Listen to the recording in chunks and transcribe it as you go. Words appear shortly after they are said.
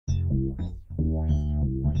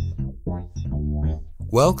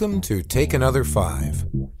Welcome to Take Another 5,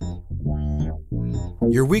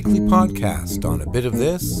 your weekly podcast on a bit of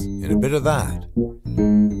this and a bit of that.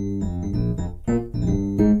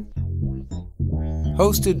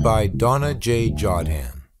 Hosted by Donna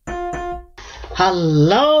Jodhan.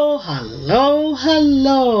 Hello, hello,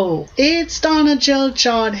 hello. It's Donna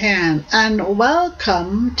Jodhan, and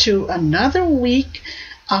welcome to another week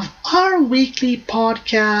of our weekly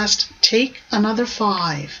podcast, Take Another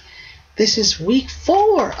 5. This is week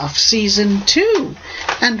 4 of season 2,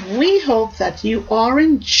 and we hope that you are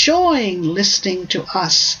enjoying listening to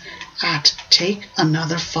us at Take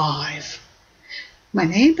Another 5. My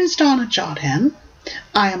name is Donna Jodhan.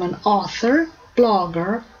 I am an author,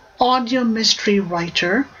 blogger, audio mystery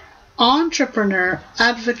writer, entrepreneur,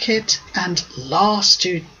 advocate, and law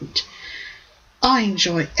student. I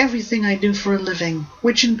enjoy everything I do for a living,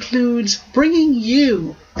 which includes bringing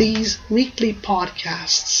you these weekly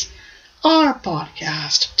podcasts. Our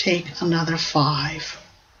podcast, Take Another 5.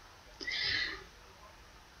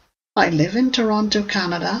 I live in Toronto,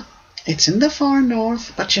 Canada. It's in the far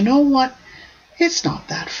north, but you know what? It's not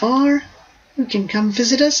that far. You can come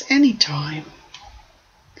visit us anytime.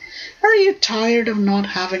 Are you tired of not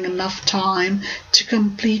having enough time to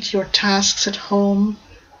complete your tasks at home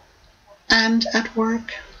and at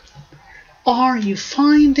work? Are you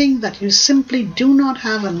finding that you simply do not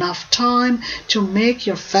have enough time to make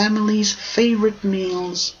your family's favorite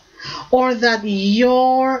meals, or that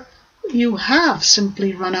you have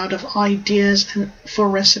simply run out of ideas for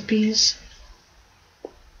recipes?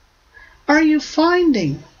 Are you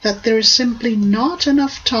finding that there is simply not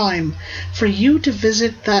enough time for you to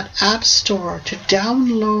visit that app store to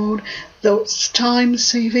download those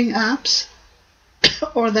time-saving apps?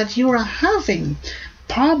 Or that you are having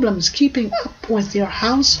problems keeping up with your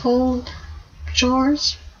household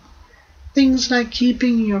chores? Things like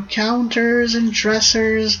keeping your counters and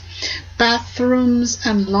dressers, bathrooms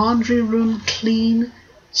and laundry room clean,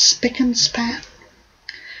 spick and span.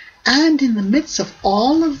 And in the midst of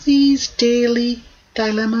all of these daily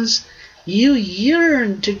dilemmas, you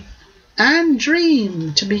yearn to and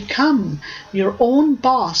dream to become your own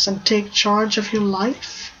boss and take charge of your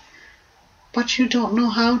life. But you don't know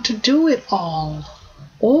how to do it all,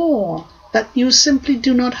 or that you simply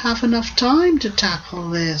do not have enough time to tackle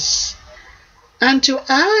this. And to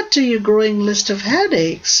add to your growing list of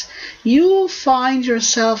headaches, you'll find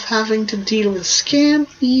yourself having to deal with scam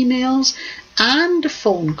emails and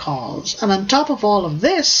phone calls. And on top of all of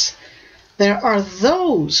this, there are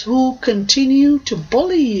those who continue to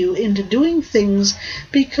bully you into doing things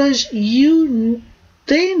because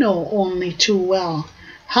they know only too well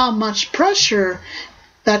how much pressure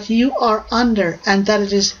that you are under, and that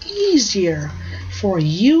it is easier for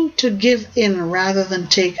you to give in rather than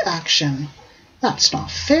take action. That's not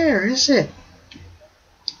fair, is it?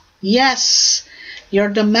 Yes, your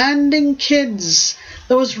demanding kids,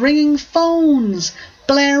 those ringing phones,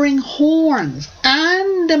 blaring horns,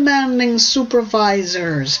 and demanding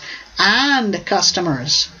supervisors and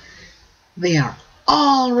customers. They are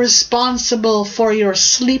all responsible for your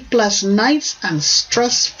sleepless nights and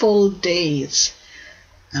stressful days.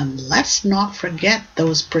 And let's not forget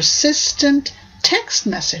those persistent text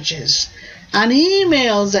messages and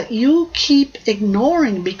emails that you keep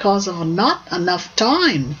ignoring because of not enough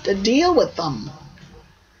time to deal with them.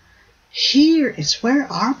 Here is where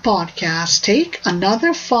our podcast, Take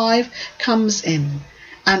Another 5, comes in.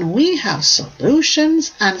 And we have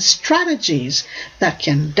solutions and strategies that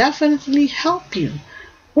can definitely help you.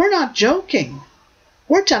 We're not joking.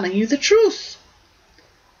 We're telling you the truth.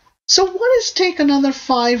 So what is Take Another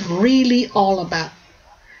 5 really all about?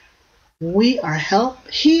 We are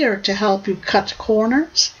here to help you cut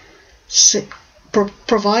corners,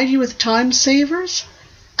 provide you with time savers,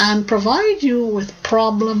 and provide you with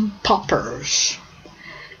problem poppers.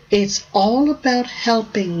 It's all about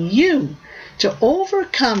helping you to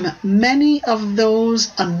overcome many of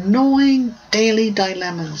those annoying daily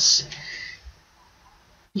dilemmas.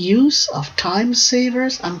 Use of time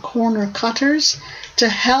savers and corner cutters to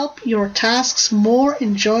help your tasks more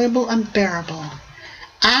enjoyable and bearable,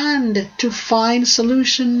 and to find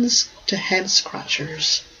solutions to head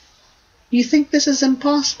scratchers. You think this is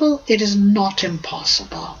impossible? It is not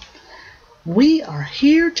impossible. We are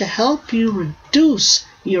here to help you reduce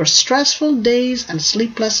your stressful days and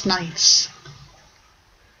sleepless nights.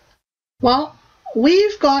 Well,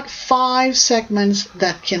 we've got 5 segments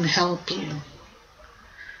that can help you.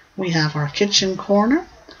 We have our kitchen corner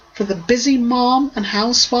for the busy mom and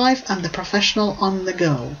housewife and the professional on the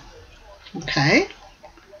go. Okay?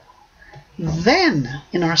 Then,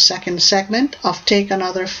 in our second segment of Take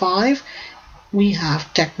Another 5, we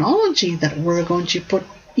have technology that we're going to put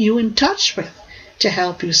you in touch with to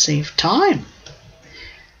help you save time.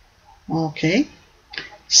 Okay.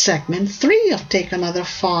 Segment 3 of Take Another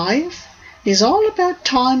 5 is all about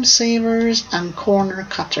time savers and corner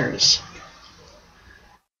cutters.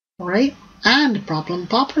 Right? And problem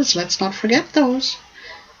poppers, let's not forget those.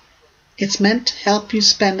 It's meant to help you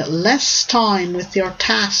spend less time with your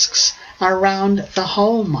tasks around the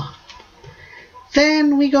home.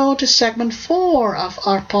 Then we go to segment 4 of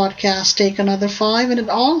our podcast, Take Another 5, and it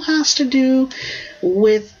all has to do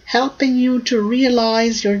with helping you to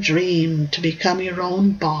realize your dream to become your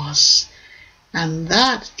own boss. And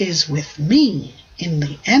that is with me in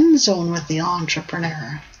the end zone with the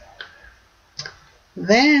entrepreneur.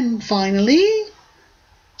 Then finally,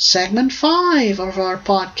 segment 5 of our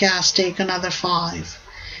podcast, Take Another 5.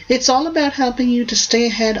 It's all about helping you to stay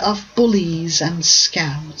ahead of bullies and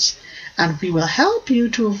scams. And we will help you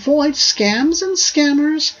to avoid scams and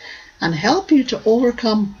scammers and help you to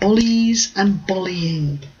overcome bullies and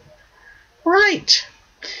bullying. Right.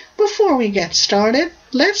 Before we get started,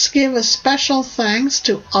 let's give a special thanks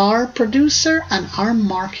to our producer and our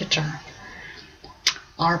marketer.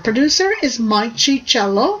 Our producer is Mike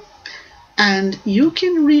Ciccello, and you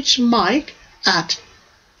can reach Mike at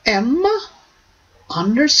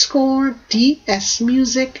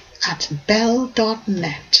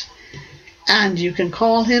m_dsmusic@bell.net. And you can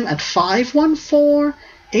call him at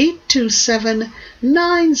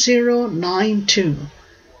 514-827-9092.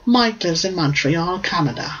 Mike lives in Montreal,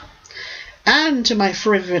 Canada. And to my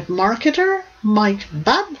favorite marketer, Mike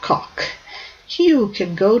Babcock, you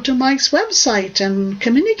can go to Mike's website and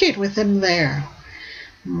communicate with him there.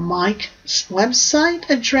 Mike's website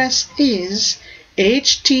address is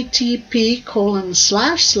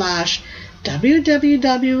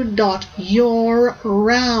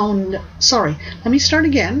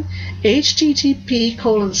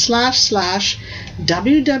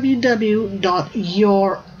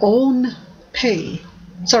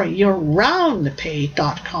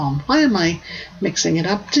Why am I mixing it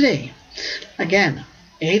up today? Again,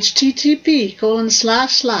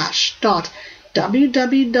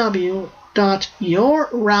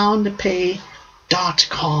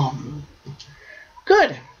 http://www.yourroundpay.com.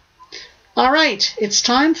 Good. All right, it's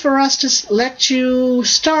time for us to let you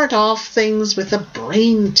start off things with a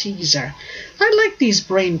brain teaser. I like these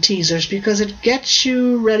brain teasers because it gets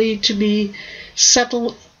you ready to be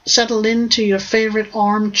settled into your favorite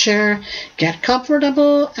armchair, get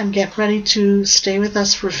comfortable, and get ready to stay with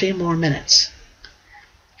us for a few more minutes.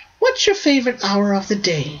 What's your favorite hour of the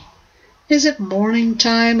day? Is it morning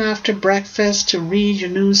time after breakfast to read your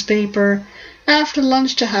newspaper, after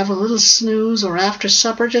lunch to have a little snooze, or after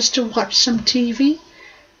supper just to watch some TV?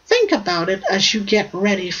 Think about it as you get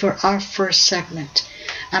ready for our first segment,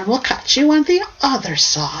 and we'll catch you on the other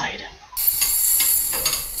side.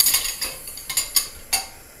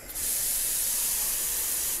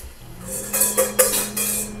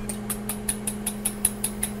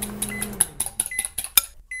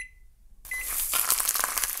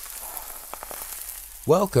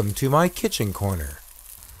 Welcome to my kitchen corner.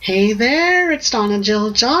 Hey there, it's Donna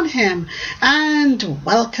Jodhan, and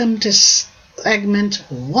welcome to segment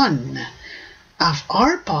 1 of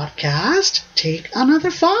our podcast, Take Another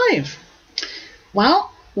 5.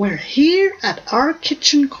 Well, we're here at our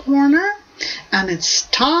kitchen corner, and it's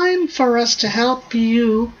time for us to help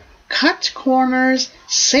you cut corners,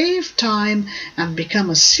 save time, and become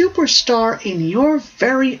a superstar in your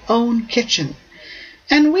very own kitchen.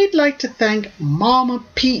 And we'd like to thank Mama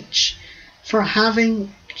Peach for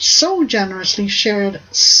having so generously shared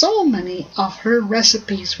so many of her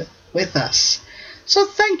recipes with us. So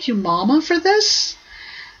thank you, Mama, for this.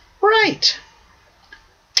 Right.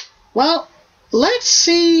 Well, let's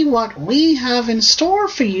see what we have in store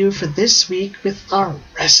for you for this week with our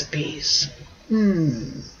recipes.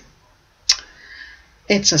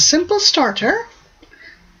 It's a simple starter,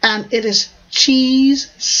 and it is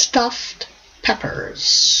cheese stuffed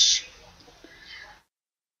peppers.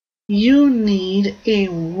 You need a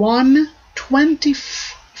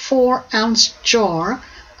 124-ounce jar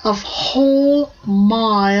of whole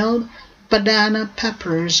mild banana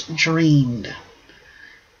peppers drained,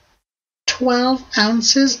 12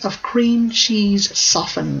 ounces of cream cheese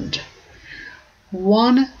softened,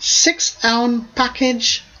 1 6-ounce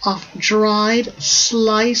package of dried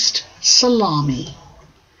sliced salami.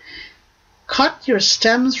 Cut your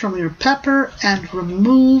stems from your pepper and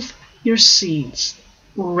remove your seeds.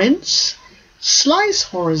 Rinse, slice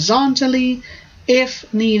horizontally if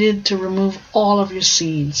needed to remove all of your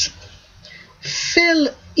seeds. Fill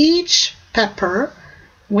each pepper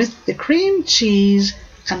with the cream cheese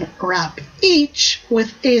and wrap each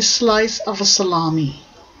with a slice of a salami.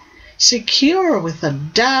 Secure with a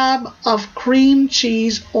dab of cream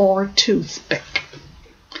cheese or toothpick.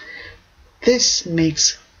 This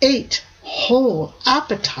makes 8 whole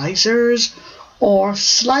appetizers, or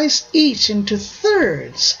slice each into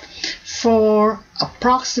thirds for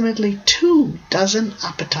approximately 2 dozen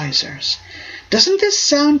appetizers. Doesn't this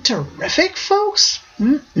sound terrific, folks?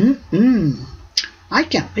 I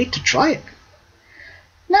can't wait to try it.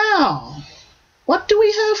 Now, what do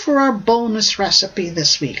we have for our bonus recipe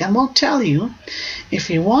this week? And we'll tell you, if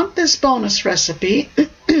you want this bonus recipe,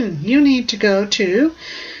 you need to go to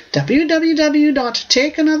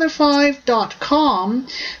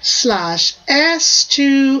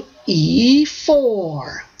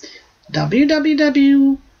www.takeanother5.com/S2E4.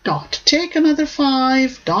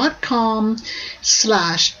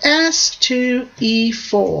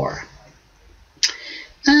 www.takeanother5.com/S2E4.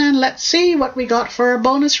 And let's see what we got for our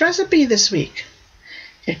bonus recipe this week.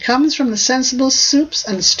 It comes from the Sensible Soups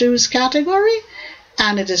and Stews category,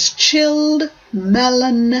 and it is chilled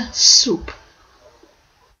melon soup.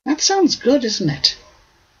 That sounds good, isn't it?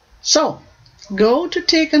 So, go to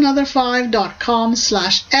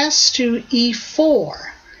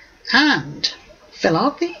takeanother5.com/S2E4 and fill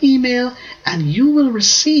out the email, and you will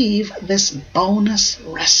receive this bonus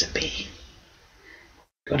recipe.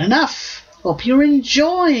 Good enough. Hope you're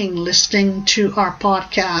enjoying listening to our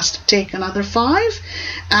podcast, Take Another 5,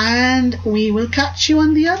 and we will catch you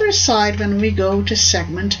on the other side when we go to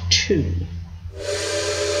segment 2.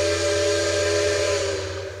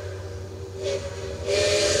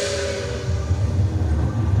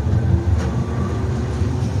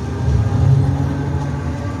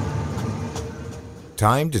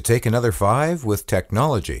 Time to take another 5 with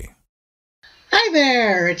technology. Hi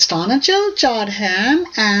there, it's Donna Jodhan,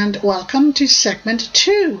 and welcome to segment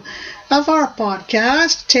 2 of our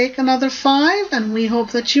podcast, Take Another 5, and we hope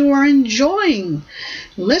that you are enjoying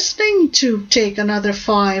listening to Take Another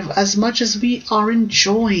 5 as much as we are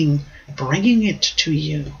enjoying bringing it to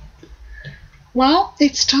you. Well,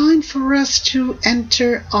 it's time for us to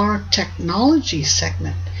enter our technology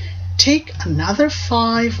segment. Take Another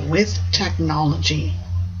 5 with technology.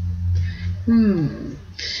 And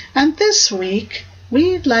this week,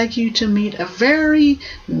 we'd like you to meet a very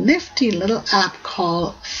nifty little app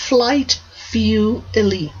called Flight View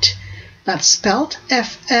Elite. That's spelled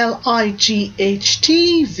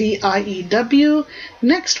FLIGHTVIEW.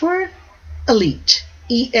 Next word, Elite.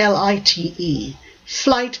 ELITE.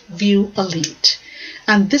 Flight View Elite.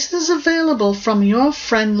 And this is available from your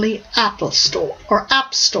friendly Apple Store, or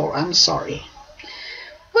App Store, I'm sorry.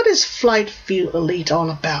 What is Flight View Elite all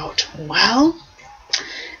about? Well,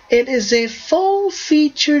 it is a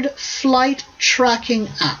full-featured flight tracking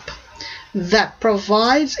app that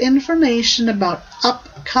provides information about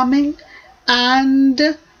upcoming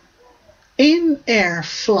and in-air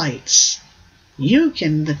flights. You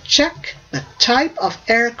can check the type of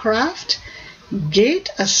aircraft, gate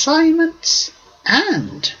assignments,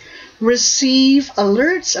 and receive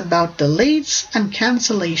alerts about delays and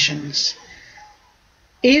cancellations.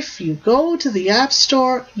 If you go to the App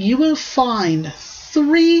Store, you will find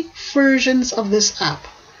 3 versions of this app.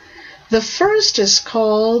 The first is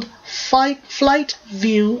called Flight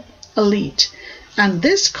View Elite, and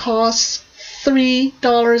this costs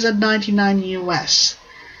 $3.99 US.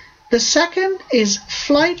 The second is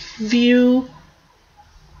Flight View,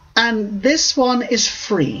 and this one is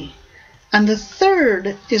free. And the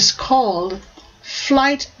third is called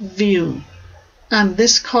Flight View, and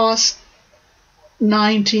this costs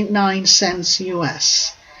 99 cents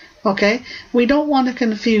US. Okay, we don't want to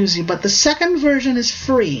confuse you, but the second version is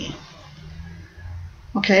free.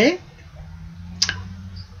 Okay,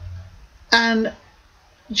 and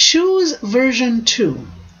choose version 2.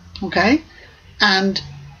 Okay, and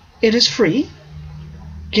it is free.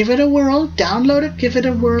 Give it a whirl, download it, give it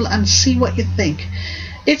a whirl, and see what you think.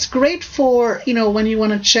 It's great for, when you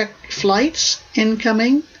want to check flights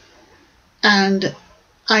incoming, and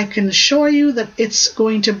I can assure you that it's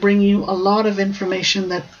going to bring you a lot of information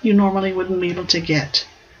that you normally wouldn't be able to get.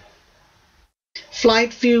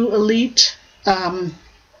 Flight View Elite, the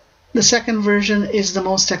second version, is the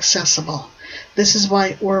most accessible. This is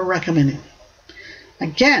why we're recommending.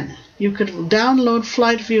 Again, you could download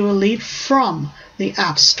Flight View Elite from the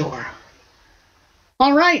App Store.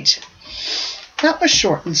 All right. That was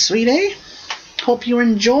short and sweet, eh? Hope you're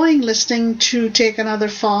enjoying listening to Take Another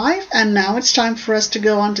 5, and now it's time for us to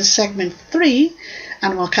go on to segment 3,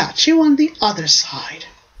 and we'll catch you on the other side.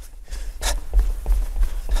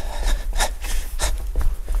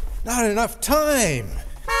 Not enough time.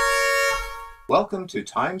 Welcome to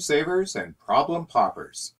Time Savers and Problem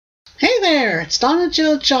Poppers. Hey there, it's Donna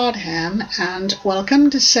Jodhan, and welcome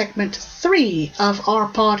to segment 3 of our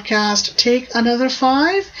podcast, Take Another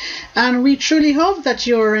 5. And we truly hope that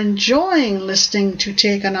you're enjoying listening to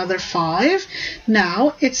Take Another 5.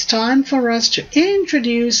 Now it's time for us to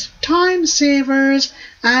introduce time savers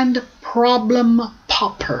and problem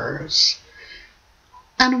poppers.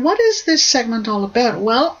 And what is this segment all about?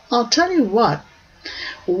 Well, I'll tell you what.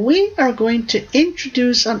 We are going to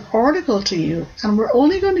introduce an article to you, and we're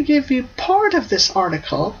only going to give you part of this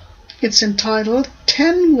article. It's entitled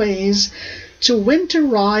 10 Ways to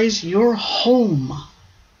Winterize Your Home.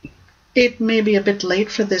 It may be a bit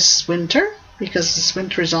late for this winter, because this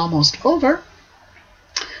winter is almost over,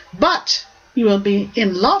 but you will be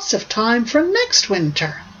in lots of time for next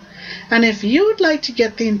winter. And if you would like to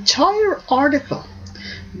get the entire article,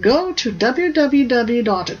 go to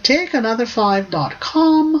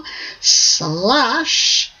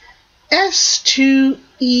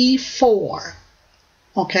www.takeanother5.com/S2E4.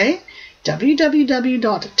 Okay?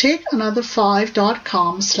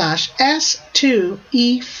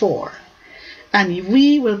 www.takeanother5.com/S2E4. And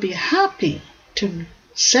we will be happy to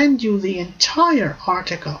send you the entire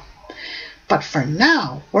article. But for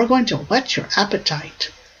now, we're going to whet your appetite.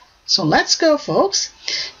 So let's go, folks.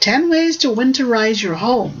 10 ways to winterize your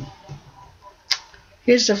home.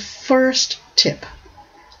 Here's the first tip.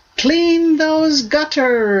 Clean those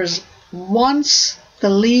gutters once the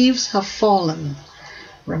leaves have fallen.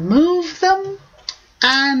 Remove them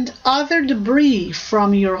and other debris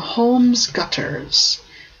from your home's gutters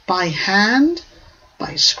by hand,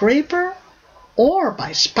 by scraper, or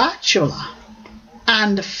by spatula.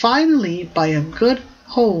 And finally, by a good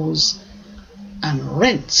hose and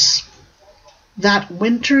rinse. That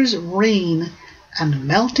winter's rain and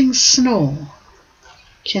melting snow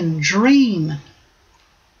can drain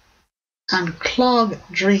and clog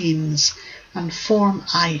drains and form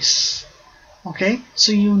ice. Okay,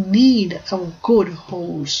 so you need a good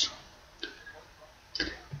hose.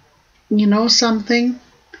 You know something?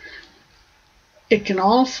 It can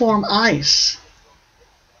all form ice,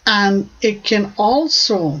 and it can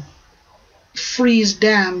also freeze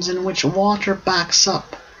dams in which water backs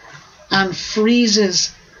up and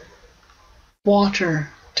freezes water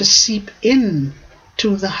to seep in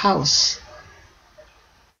to the house.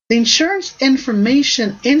 The Insurance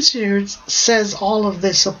Information Institute says all of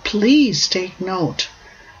this, so please take note.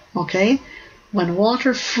 Okay? When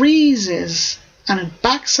water freezes and it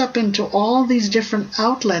backs up into all these different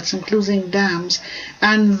outlets, including dams,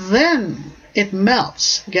 and then it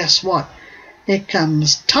melts, guess what? It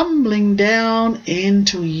comes tumbling down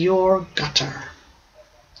into your gutter.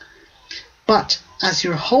 But as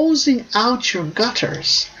you're hosing out your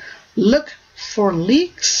gutters, look for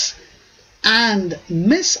leaks and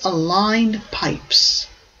misaligned pipes.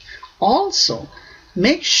 Also,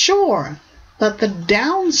 make sure that the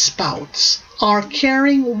downspouts are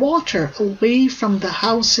carrying water away from the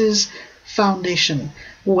house's foundation,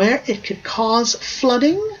 where it could cause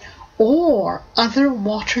flooding or other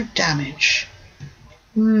water damage.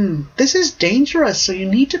 This is dangerous, so you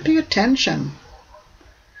need to pay attention.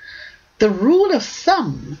 The rule of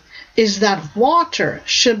thumb is that water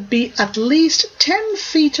should be at least 10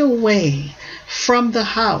 feet away from the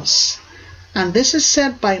house. And this is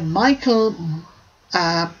said by Michael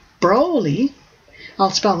Browley.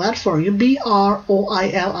 I'll spell that for you.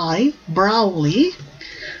 Broili, Browley,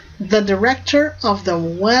 the director of the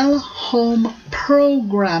Well Home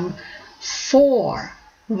Program for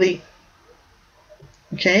the...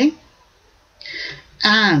 Okay?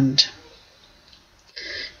 And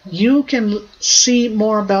you can see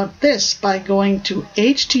more about this by going to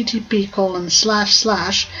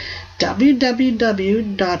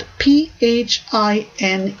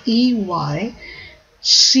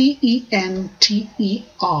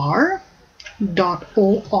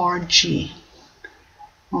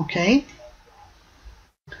Okay?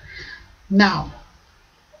 Now,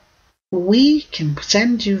 we can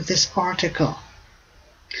send you this article.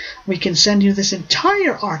 We can send you this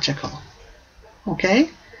entire article.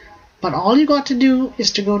 Okay? But all you got to do is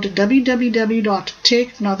to go to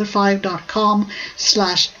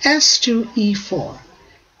www.takeanother5.com/S2E4.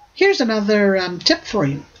 Here's another tip for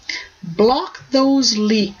you. Block those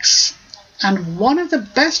leaks. And one of the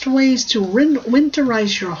best ways to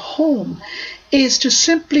winterize your home is to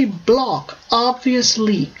simply block obvious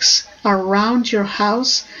leaks around your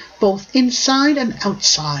house, both inside and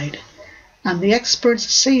outside. And the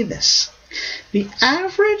experts say this. The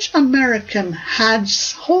average American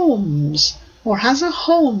has a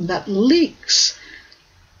home that leaks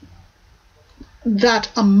that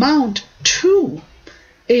amount to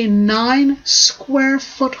a 9 square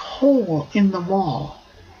foot hole in the wall.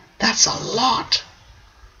 That's a lot.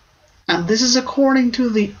 And this is according to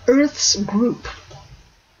the Earth's group.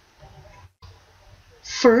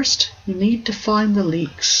 First, you need to find the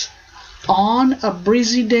leaks. On a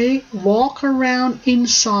breezy day, walk around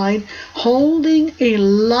inside holding a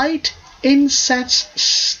light inset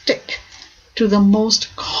stick to the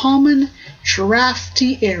most common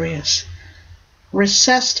drafty areas: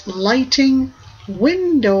 recessed lighting,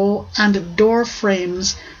 window and door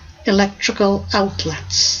frames, electrical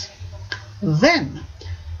outlets. Then,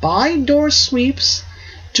 buy door sweeps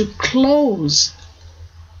to close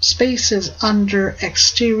spaces under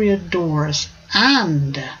exterior doors.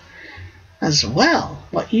 And as well,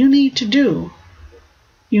 what you need to do,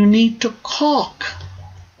 you need to caulk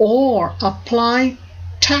or apply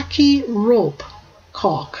tacky rope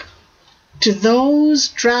caulk to those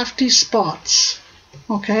drafty spots.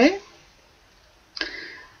 Okay?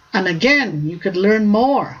 And again, you could learn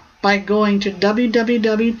more by going to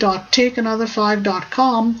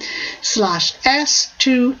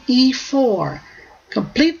www.takeanother5.com/S2E4.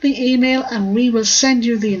 Complete the email and we will send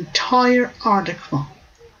you the entire article.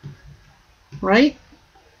 Right?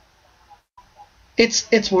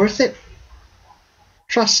 It's worth it.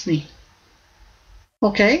 Trust me.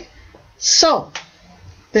 Okay? So,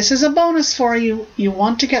 this is a bonus for you. You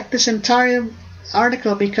want to get this entire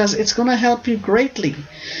article because it's going to help you greatly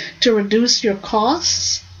to reduce your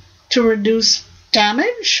costs, to reduce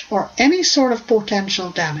damage or any sort of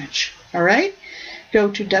potential damage. All right?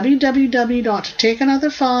 Go to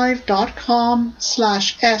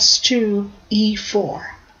www.takeanother5.com/S2E4.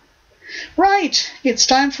 Right, it's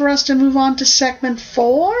time for us to move on to segment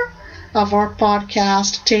 4 of our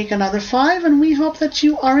podcast, Take Another 5, and we hope that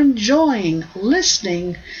you are enjoying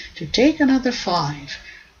listening to Take Another 5,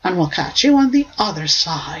 and we'll catch you on the other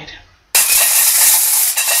side.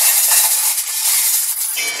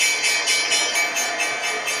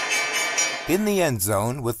 In the End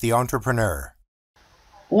Zone with the Entrepreneur.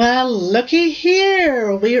 Well, looky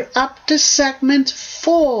here. We're up to segment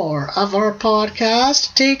 4 of our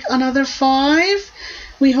podcast, Take Another 5.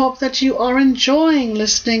 We hope that you are enjoying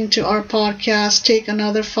listening to our podcast, Take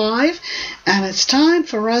Another 5. And it's time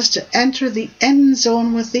for us to enter the end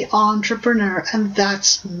zone with the entrepreneur, and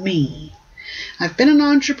that's me. I've been an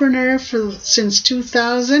entrepreneur since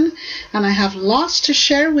 2000, and I have lots to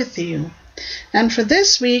share with you. And for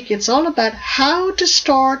this week, it's all about how to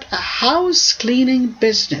start a house cleaning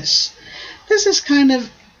business. This is kind of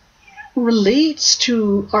relates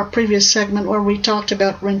to our previous segment where we talked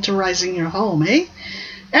about renterizing your home, eh?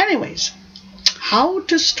 Anyways, how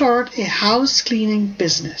to start a house cleaning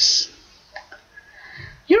business.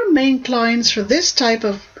 Your main clients for this type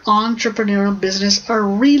of entrepreneurial business are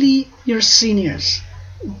really your seniors,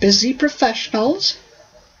 busy professionals,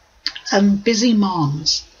 and busy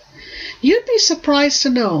moms. You'd be surprised to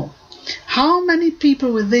know how many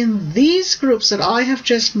people within these groups that I have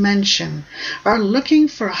just mentioned are looking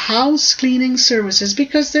for house cleaning services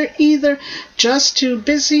because they're either just too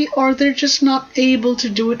busy or they're just not able to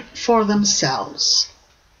do it for themselves.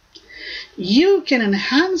 You can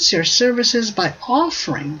enhance your services by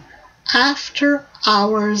offering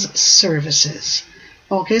after-hours services.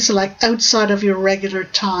 Okay, so like outside of your regular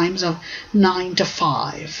times of 9 to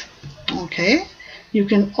 5. Okay? You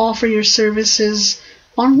can offer your services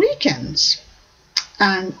on weekends.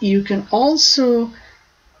 And you can also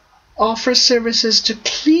offer services to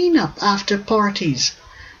clean up after parties.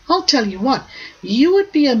 I'll tell you what, you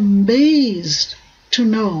would be amazed to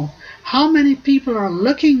know how many people are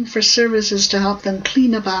looking for services to help them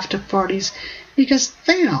clean up after parties because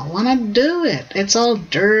they don't want to do it. It's all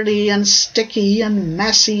dirty and sticky and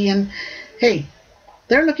messy, and hey,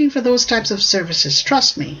 they're looking for those types of services,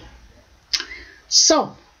 trust me.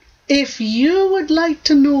 So, if you would like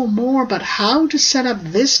to know more about how to set up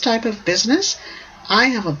this type of business, I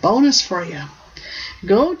have a bonus for you.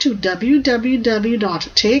 Go to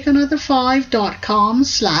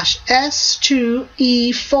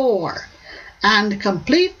www.takeanother5.com/S2E4 and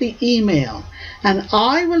complete the email, and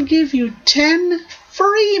I will give you 10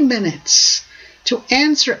 free minutes to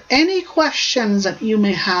answer any questions that you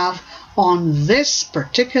may have on this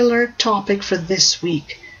particular topic for this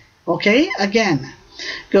week. Okay, again,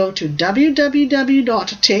 go to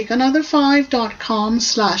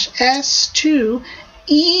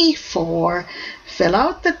www.takeanother5.com/S2E4, fill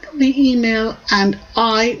out the email, and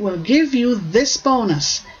I will give you this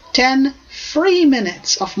bonus, 10 free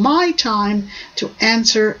minutes of my time to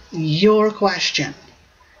answer your question.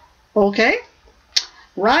 Okay?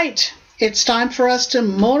 Right, it's time for us to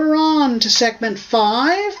motor on to segment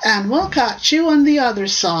 5, and we'll catch you on the other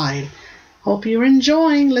side. Hope you're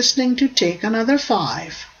enjoying listening to Take Another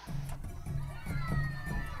 5.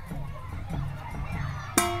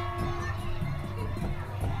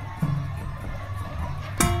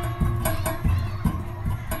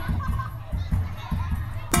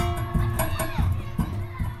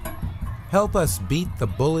 Help us beat the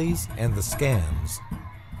bullies and the scams.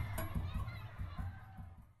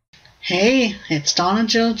 Hey, it's Donna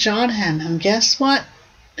Jodhan, and guess what?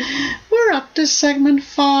 We're up to segment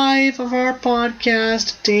 5 of our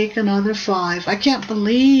podcast, Take Another 5. I can't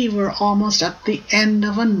believe we're almost at the end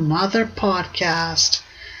of another podcast.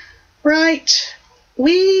 Right,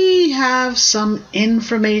 we have some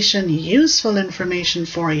information, useful information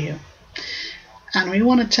for you. And we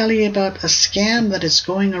want to tell you about a scam that is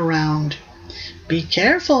going around. Be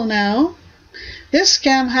careful now. This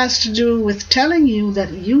scam has to do with telling you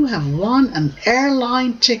that you have won an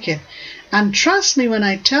airline ticket. And trust me when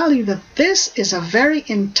I tell you that this is a very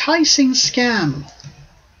enticing scam.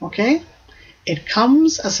 Okay? It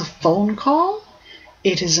comes as a phone call.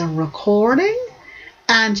 It is a recording.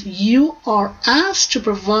 And you are asked to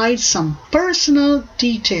provide some personal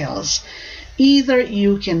details. Either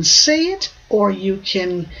you can say it or you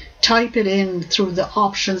can type it in through the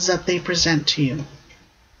options that they present to you.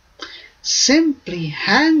 Simply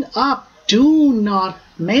hang up. Do not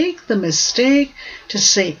make the mistake to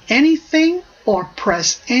say anything or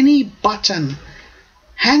press any button.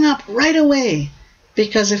 Hang up right away,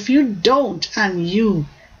 because if you don't and you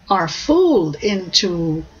are fooled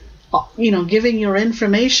into giving your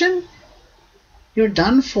information, you're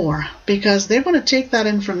done for, because they're going to take that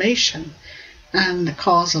information and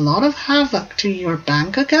cause a lot of havoc to your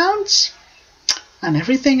bank accounts and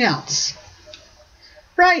everything else.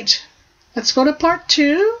 Right, let's go to part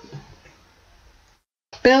 2.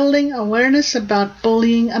 Building awareness about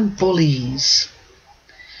bullying and bullies.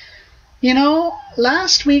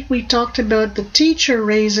 Last week we talked about the teacher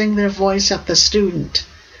raising their voice at the student.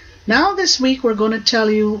 Now this week we're going to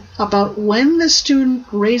tell you about when the student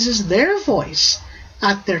raises their voice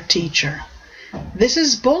at their teacher. This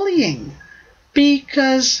is bullying,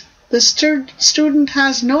 because the student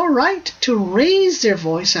has no right to raise their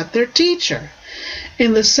voice at their teacher,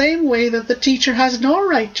 in the same way that the teacher has no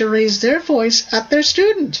right to raise their voice at their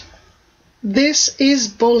student. This is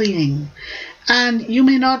bullying, and you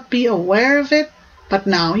may not be aware of it, but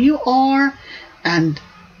now you are, and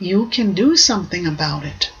you can do something about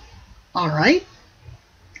it. All right?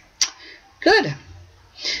 Good.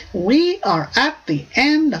 We are at the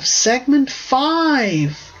end of segment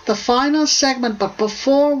 5. The final segment, but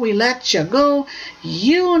before we let you go,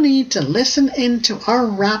 you need to listen into our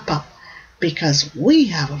wrap-up, because we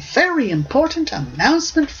have a very important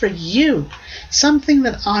announcement for you, something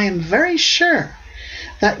that I am very sure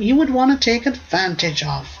that you would want to take advantage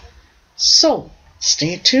of. So,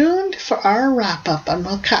 stay tuned for our wrap-up, and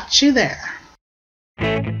we'll catch you there.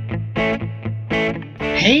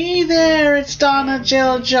 Hey there, it's Donna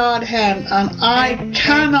Jodhan, and I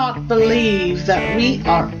cannot believe that we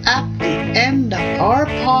are at the end of our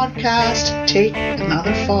podcast, Take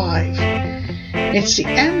Another 5. It's the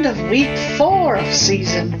end of week 4 of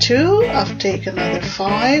season 2 of Take Another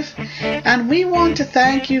 5, and we want to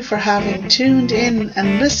thank you for having tuned in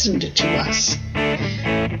and listened to us.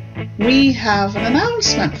 We have an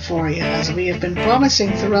announcement for you, as we have been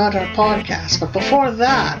promising throughout our podcast. But before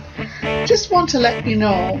that, just want to let you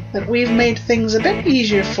know that we've made things a bit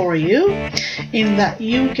easier for you, in that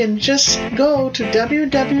you can just go to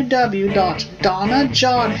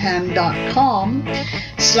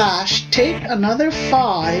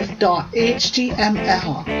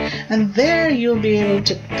www.donnajodhan.com/takeanother5.html, and there you'll be able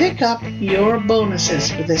to pick up your bonuses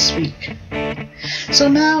for this week. So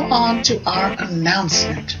now on to our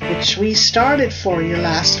announcement, which we started for you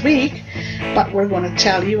last week, but we're going to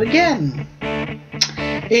tell you again.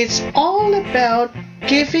 It's all about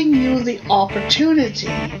giving you the opportunity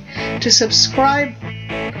to subscribe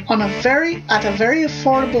at a very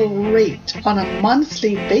affordable rate on a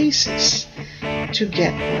monthly basis to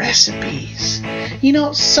get recipes.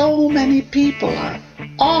 So many people are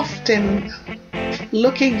often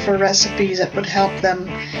looking for recipes that would help them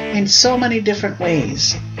in so many different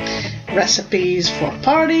ways. Recipes for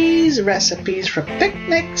parties, recipes for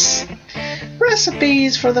picnics,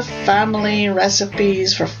 recipes for the family,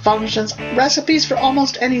 recipes for functions, recipes for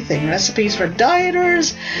almost anything, recipes for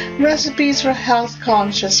dieters, recipes for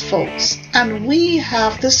health-conscious folks. And we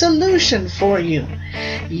have the solution for you.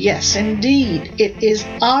 Yes, indeed, it is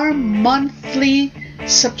our monthly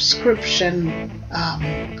subscription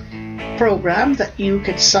program that you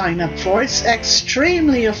could sign up for. It's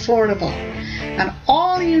extremely affordable. And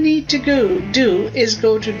all you need to do is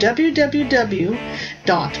go to www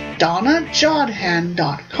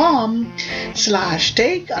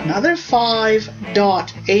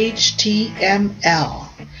www.donnajodhan.com/takeanother5.html.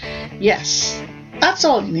 Yes, that's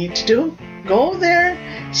all you need to do. Go there,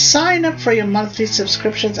 sign up for your monthly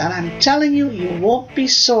subscriptions, and I'm telling you, you won't be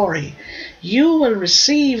sorry. You will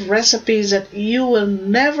receive recipes that you will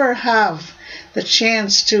never have the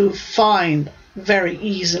chance to find very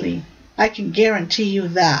easily. I can guarantee you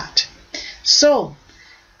that. So,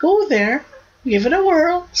 go there, give it a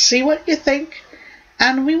whirl, see what you think,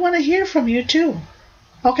 and we want to hear from you too.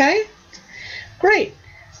 Okay? Great.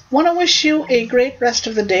 Want to wish you a great rest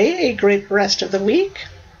of the day, a great rest of the week.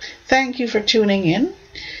 Thank you for tuning in.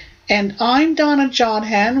 And I'm Donna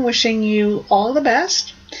Jodhan, wishing you all the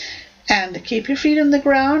best. And keep your feet on the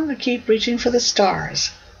ground and keep reaching for the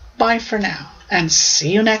stars. Bye for now, and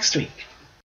see you next week.